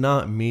 it's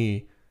not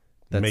me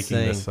that's making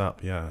saying, this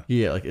up. Yeah.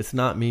 Yeah. Like, it's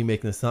not me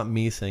making this, not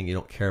me saying you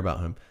don't care about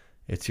him.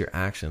 It's your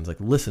actions.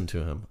 Like, listen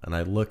to him. And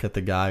I look at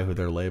the guy who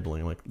they're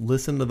labeling, like,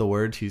 listen to the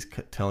words he's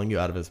telling you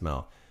out of his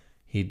mouth.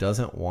 He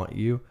doesn't want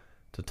you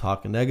to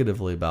talk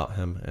negatively about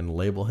him and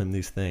label him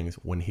these things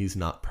when he's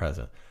not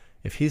present.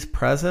 If he's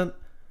present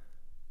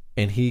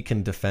and he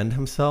can defend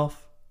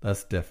himself,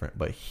 that's different.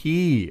 But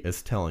he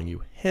is telling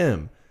you,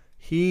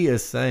 he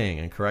is saying,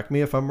 and correct me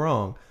if I'm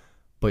wrong,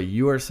 but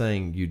you are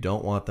saying you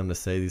don't want them to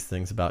say these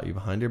things about you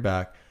behind your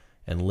back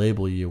and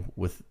label you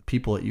with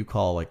people that you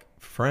call like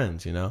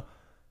friends,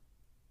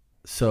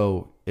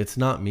 So it's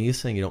not me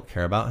saying you don't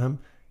care about him.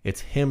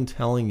 It's him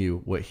telling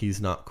you what he's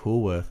not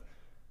cool with.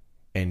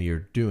 And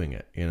you're doing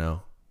it,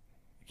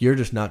 You're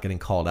just not getting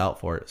called out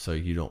for it, so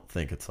you don't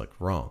think it's like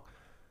wrong.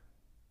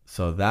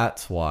 So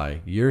that's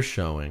why you're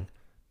showing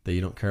that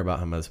you don't care about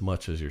him as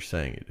much as you're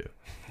saying you do.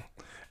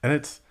 And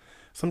it's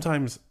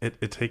sometimes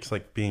it takes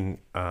like being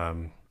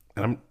and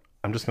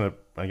I'm just gonna,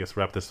 I guess,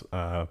 wrap this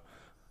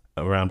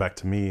around back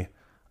to me,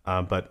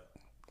 but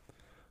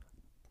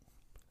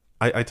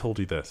I told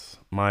you this.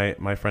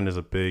 My friend is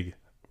a big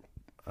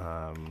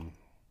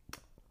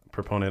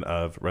proponent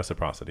of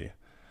reciprocity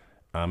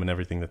in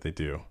everything that they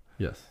do.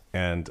 Yes.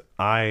 And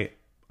I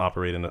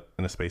operate in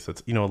a space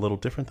that's, a little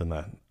different than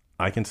that.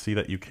 I can see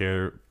that you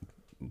care,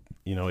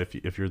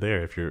 if you're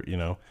there, if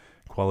you're,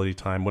 quality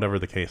time, whatever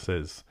the case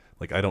is.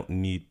 Like, I don't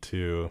need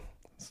to,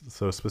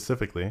 so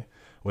specifically,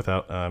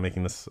 without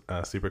making this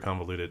super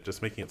convoluted,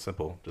 just making it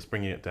simple, just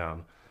bringing it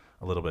down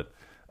a little bit.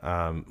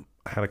 I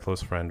had a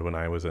close friend when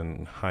I was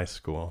in high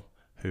school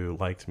who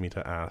liked me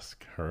to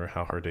ask her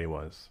how her day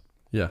was.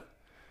 Yeah.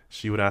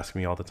 She would ask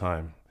me all the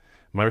time.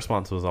 My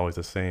response was always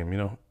the same,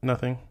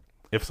 nothing.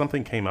 If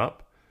something came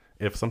up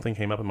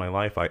in my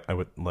life, I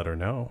would let her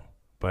know.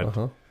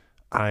 But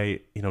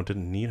I,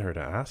 didn't need her to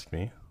ask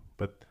me,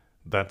 but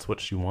that's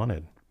what she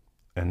wanted.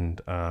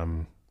 And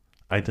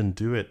I didn't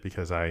do it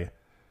because I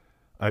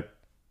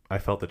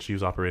felt that she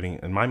was operating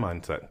in my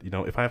mindset.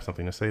 If I have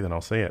something to say, then I'll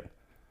say it.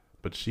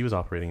 But she was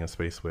operating in a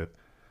space with,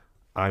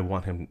 I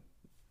want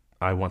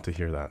to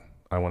hear that.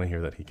 I want to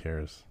hear that he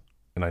cares.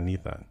 And I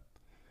need that.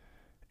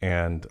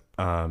 And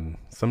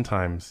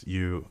sometimes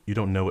you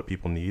don't know what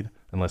people need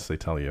unless they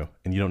tell you.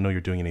 And you don't know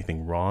you're doing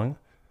anything wrong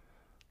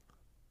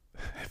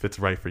if it's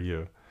right for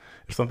you.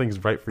 If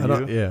something's right for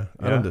you.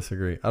 I don't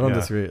disagree. I don't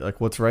disagree. Like,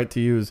 what's right to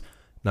you is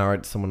not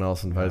right to someone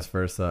else, and vice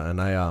versa. And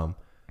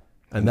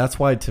and that's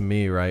why, to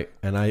me, right,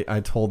 and I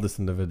told this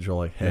individual,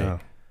 like, hey,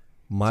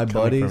 my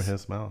buddies. From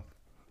his mouth.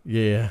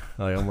 Yeah.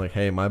 Like, I'm like,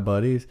 hey, my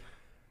buddies,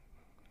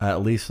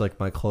 at least like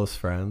my close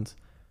friends,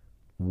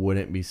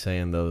 wouldn't be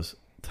saying those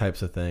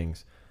types of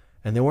things.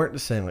 And they weren't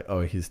just saying like,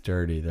 oh, he's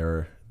dirty.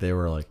 They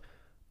were like,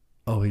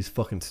 oh, he's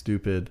fucking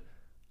stupid.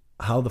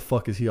 How the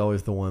fuck is he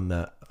always the one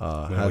that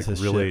has like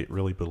his really, shit?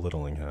 really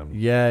belittling him.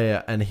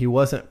 Yeah. And he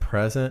wasn't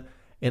present.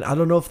 And I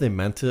don't know if they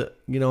meant it,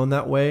 in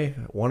that way.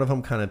 One of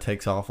them kind of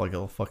takes off like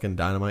a fucking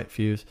dynamite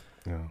fuse.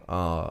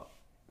 Yeah.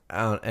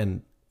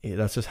 And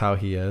that's just how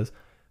he is.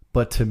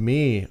 But to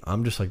me,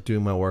 I'm just like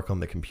doing my work on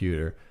the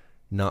computer,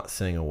 not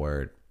saying a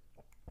word.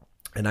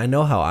 And I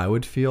know how I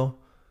would feel.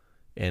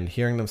 And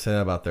hearing them say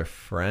that about their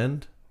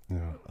friend,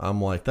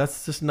 I'm like,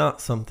 that's just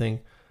not something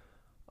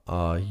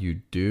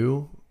you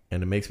do.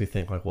 And it makes me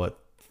think like, what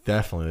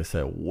definitely they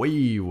said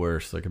way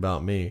worse like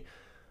about me.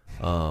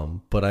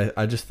 But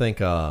I just think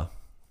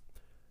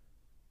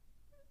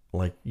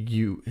like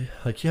you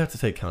have to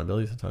take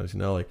accountability sometimes,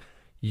 like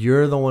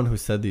you're the one who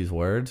said these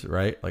words,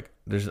 right? Like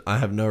I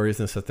have no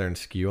reason to sit there and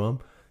skew them.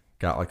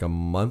 Got like a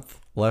month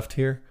left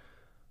here.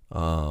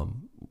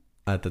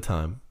 At the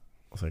time,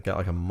 I was like, got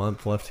like a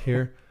month left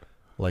here.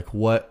 Like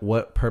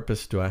what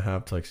purpose do I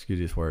have to like skew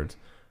these words?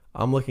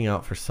 I'm looking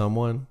out for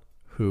someone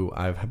who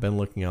I've been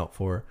looking out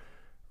for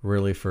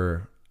really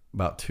for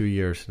about 2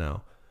 years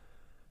now.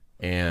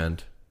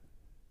 And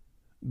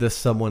this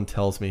someone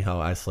tells me how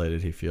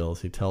isolated he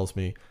feels. He tells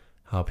me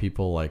how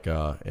people like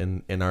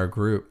in our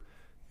group,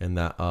 in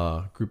that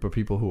group of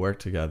people who work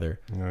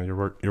together.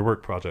 Your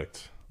work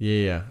project.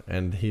 Yeah.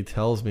 And he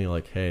tells me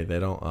like, hey, they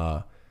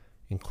don't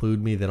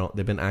include me.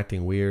 They've been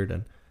acting weird.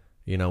 And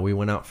we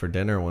went out for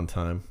dinner one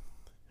time,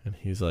 and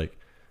he's like,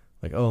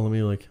 oh, let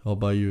me I'll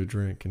buy you a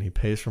drink, and he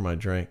pays for my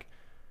drink.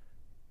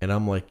 And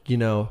I'm like,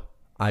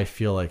 I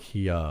feel like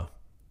he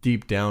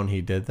deep down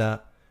he did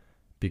that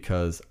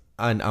because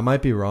I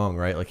might be wrong,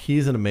 right? Like,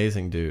 he's an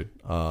amazing dude.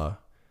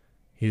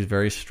 He's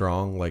very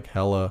strong, like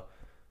hella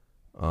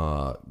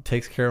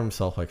takes care of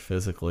himself like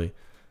physically.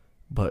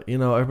 But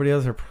everybody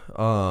has their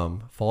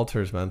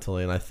falters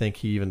mentally, and I think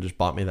he even just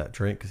bought me that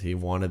drink because he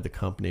wanted the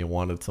company and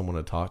wanted someone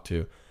to talk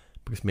to,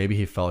 because maybe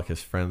he felt like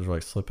his friends were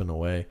like slipping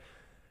away.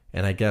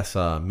 And I guess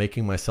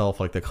making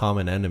myself like the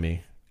common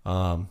enemy.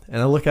 And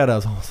I look at it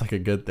as almost like a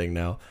good thing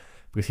now,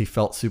 because he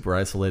felt super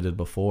isolated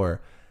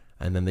before.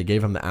 And then they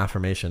gave him the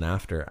affirmation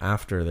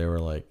after they were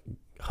like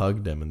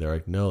hugged him, and they're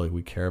like, no, like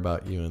we care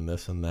about you and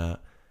this and that.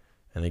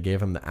 And they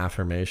gave him the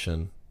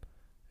affirmation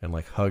and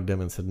like hugged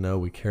him and said, no,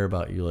 we care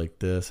about you like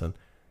this. And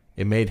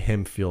it made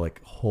him feel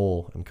like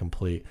whole and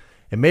complete.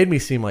 It made me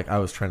seem like I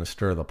was trying to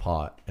stir the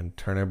pot and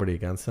turn everybody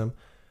against him.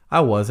 I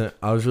wasn't.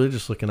 I was really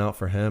just looking out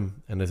for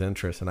him and his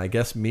interests. And I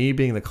guess me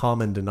being the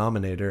common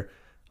denominator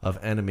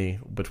of enemy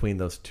between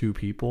those two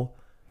people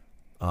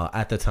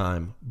at the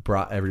time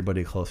brought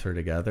everybody closer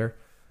together.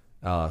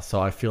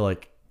 So I feel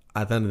like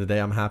at the end of the day,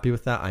 I'm happy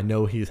with that. I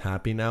know he's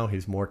happy now.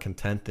 He's more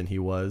content than he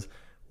was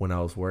when I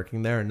was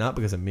working there. Not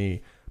because of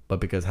me, but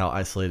because how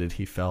isolated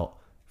he felt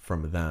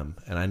from them.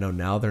 And I know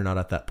now they're not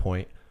at that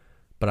point.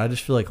 But I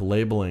just feel like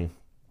labeling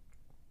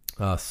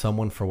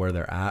someone for where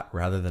they're at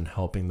rather than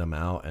helping them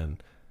out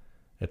and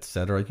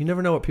etc. You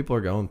never know what people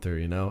are going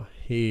through,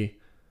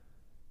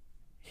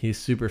 He's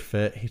super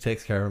fit. He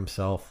takes care of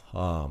himself.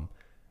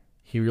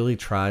 He really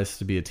tries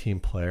to be a team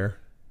player.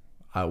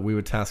 we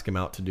would task him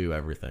out to do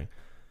everything,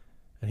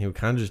 and he would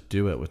kind of just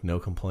do it with no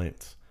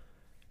complaints.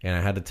 And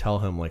I had to tell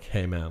him, like,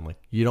 hey man, like,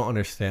 you don't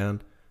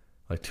understand,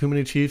 like, too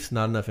many Chiefs,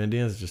 not enough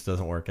Indians, it just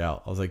doesn't work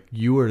out. I was like,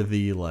 you are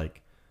the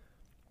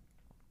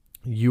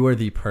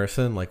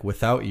person, like,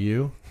 without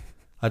you,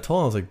 I told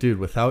him, I was like, dude,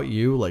 without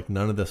you, like,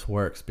 none of this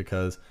works,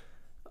 because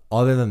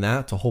other than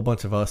that, it's a whole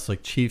bunch of us,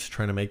 like, Chiefs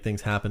trying to make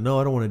things happen. No,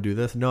 I don't want to do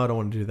this. No, I don't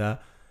want to do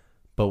that.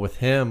 But with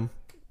him,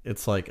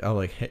 it's like,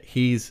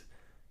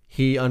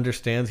 he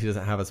understands he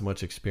doesn't have as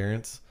much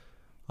experience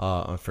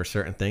for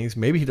certain things.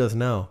 Maybe he does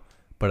now,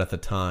 but at the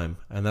time,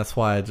 and that's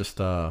why I just,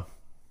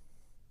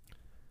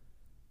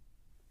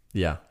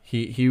 he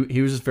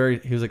was just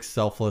he was like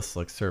selfless,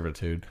 like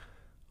servitude,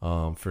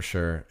 for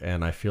sure.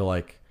 And I feel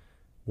like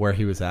where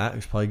he was at, he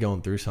was probably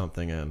going through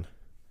something, and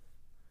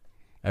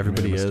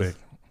everybody is.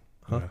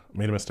 Huh? Yeah.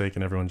 Made a mistake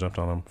and everyone jumped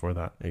on him for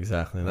that.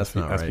 Exactly, and that's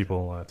not right. As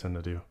people tend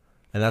to do.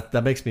 And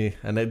that makes me,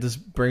 and it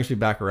just brings me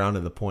back around to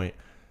the point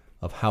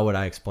of how would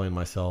I explain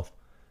myself?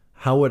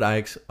 How would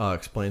I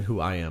explain who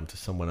I am to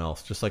someone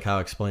else? Just like how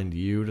I explained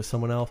you to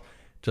someone else,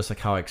 just like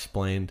how I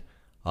explained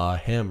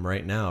him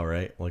right now,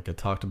 right? Like I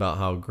talked about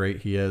how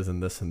great he is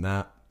and this and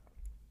that.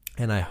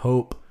 And I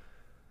hope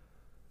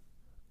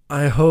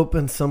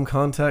in some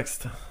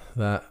context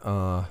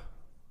that,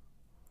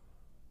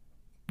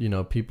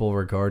 people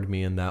regard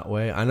me in that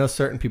way. I know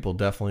certain people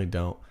definitely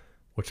don't,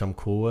 which I'm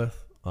cool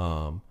with.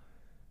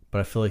 But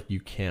I feel like you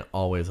can't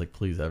always like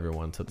please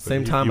everyone. So at the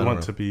same time, you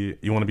want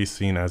to be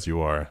seen as you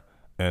are,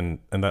 and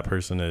that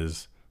person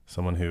is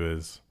someone who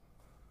is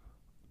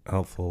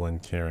helpful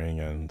and caring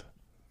and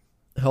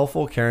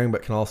caring,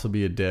 but can also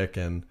be a dick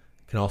and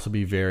can also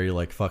be very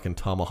like fucking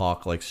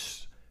tomahawk, like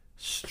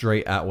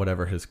straight at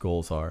whatever his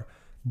goals are.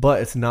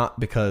 But it's not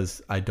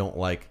because I don't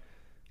like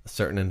a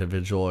certain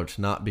individual, or it's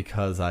not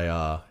because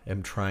I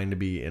am trying to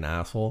be an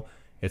asshole.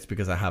 It's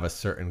because I have a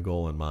certain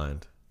goal in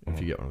mind. If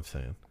you get what I'm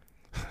saying.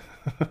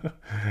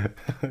 Yeah.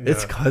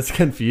 It's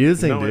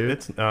confusing,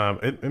 dude.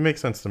 It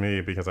makes sense to me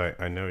because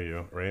I know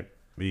you, right?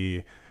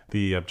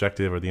 The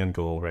objective or the end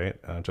goal, right,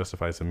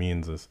 justifies the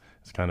means is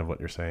kind of what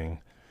you're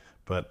saying.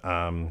 But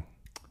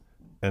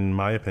in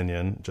my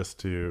opinion, just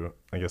to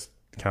I guess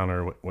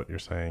counter what you're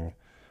saying,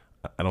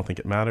 I don't think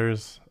it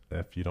matters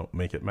if you don't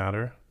make it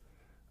matter.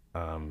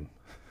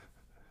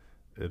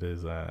 It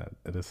is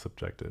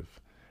subjective,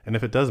 and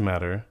if it does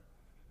matter,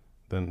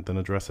 then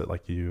address it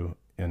like you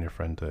and your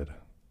friend did.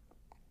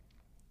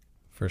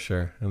 For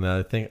sure. And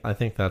I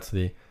think that's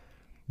the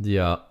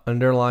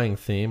underlying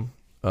theme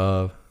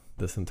of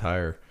this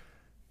entire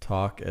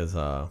talk is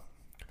I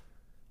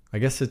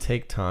guess to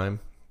take time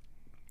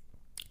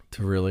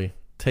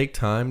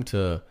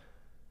to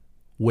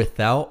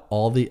without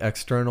all the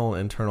external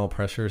and internal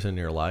pressures in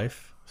your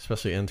life,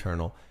 especially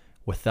internal,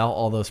 without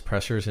all those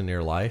pressures in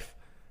your life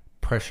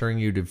pressuring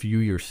you to view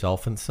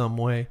yourself in some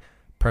way,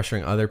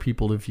 pressuring other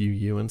people to view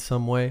you in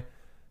some way,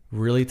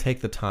 really take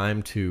the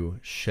time to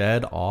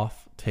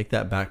take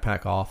that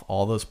backpack off,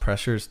 all those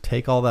pressures,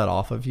 take all that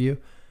off of you,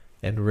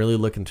 and really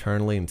look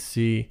internally and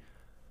see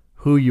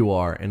who you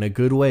are in a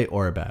good way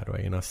or a bad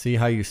way. See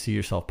how you see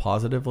yourself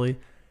positively,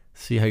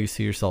 see how you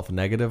see yourself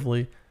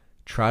negatively.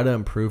 Try to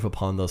improve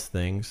upon those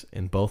things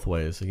in both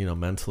ways,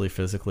 mentally,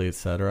 physically,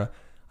 etc.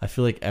 I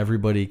feel like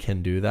everybody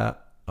can do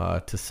that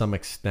to some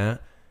extent.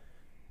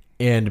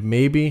 And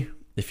maybe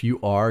if you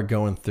are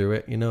going through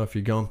it, if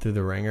you're going through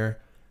the ringer,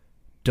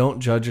 don't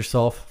judge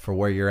yourself for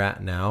where you're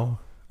at now.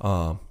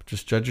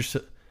 Just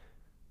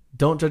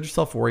don't judge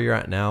yourself for where you're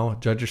at now.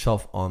 Judge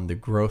yourself on the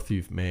growth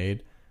you've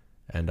made,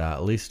 and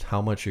at least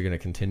how much you're going to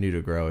continue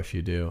to grow if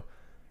you do.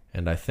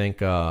 And I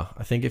think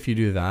if you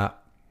do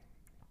that,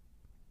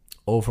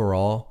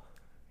 overall,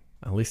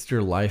 at least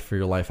your life or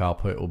your life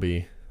output will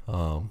be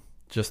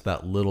just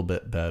that little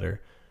bit better.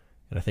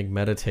 And I think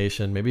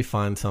meditation, maybe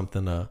find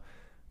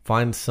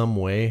some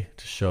way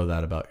to show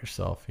that about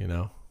yourself.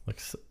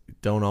 Like,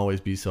 don't always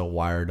be so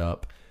wired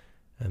up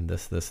and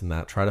this and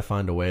that. Try to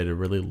find a way to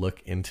really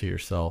look into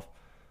yourself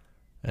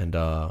and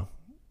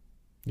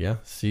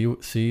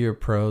see your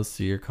pros,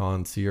 see your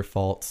cons, see your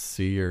faults,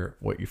 see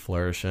what you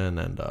flourish in,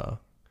 and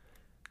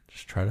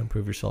just try to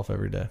improve yourself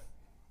every day.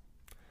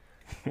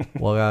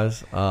 Well,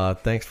 guys,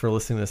 thanks for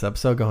listening to this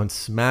episode. Go and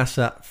smash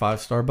that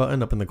 5-star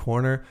button up in the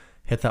corner.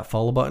 Hit that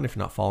follow button if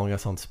you're not following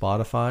us on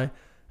Spotify.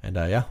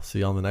 And see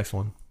you on the next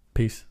one.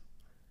 Peace.